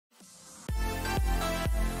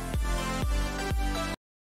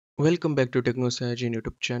Welcome back to TechnoSage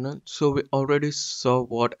YouTube channel. So we already saw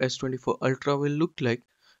what S24 Ultra will look like,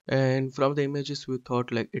 and from the images we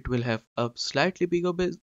thought like it will have a slightly bigger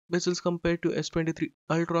bezels compared to S23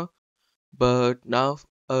 Ultra, but now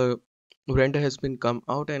a render has been come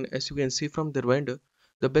out, and as you can see from the render,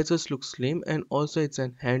 the bezels look slim, and also it's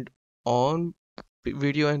an hand-on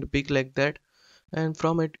video and big like that, and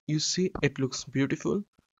from it you see it looks beautiful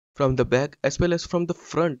from the back as well as from the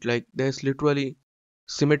front. Like there's literally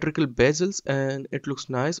symmetrical bezels and it looks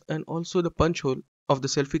nice, and also the punch hole of the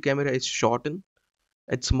selfie camera is shortened.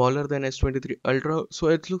 It's smaller than S23 Ultra, so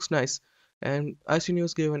it looks nice. And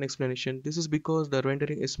iSuniverse gave an explanation. This is because the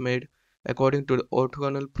rendering is made according to the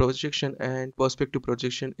orthogonal projection, and perspective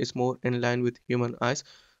projection is more in line with human eyes.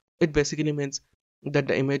 It basically means that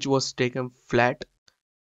the image was taken flat.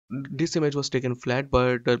 This image was taken flat,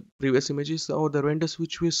 but the previous images or the renders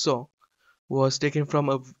which we saw was taken from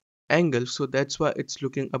a angle, so that's why it's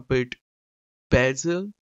looking bezel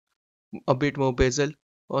a bit more bezel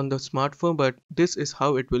on the smartphone. But this is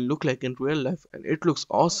how it will look like in real life, and it looks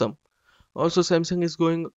awesome. Also, Samsung is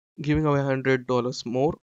giving away $100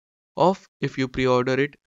 more off if you pre-order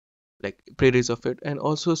it, like pre-release of it. And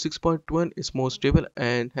also 6.1 is more stable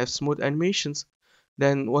and has smooth animations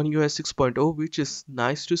than One UI 6.0, which is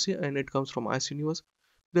nice to see, and it comes from iSuniverse.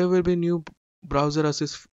 There will be new browser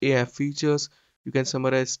assist AI features. You can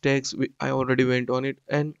summarize text. I already went on it,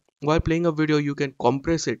 and while playing a video, you can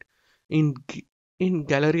compress it in in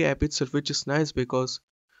Gallery app itself, which is nice because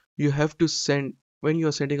you have to send when you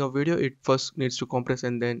are sending a video. It first needs to compress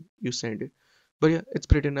and then you send it. But yeah, it's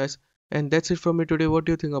pretty nice. And that's it from me today. What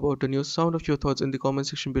do you think about the news? Sound of your thoughts in the comment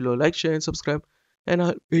section below. Like, share, and subscribe. And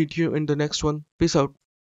I'll meet you in the next one. Peace out.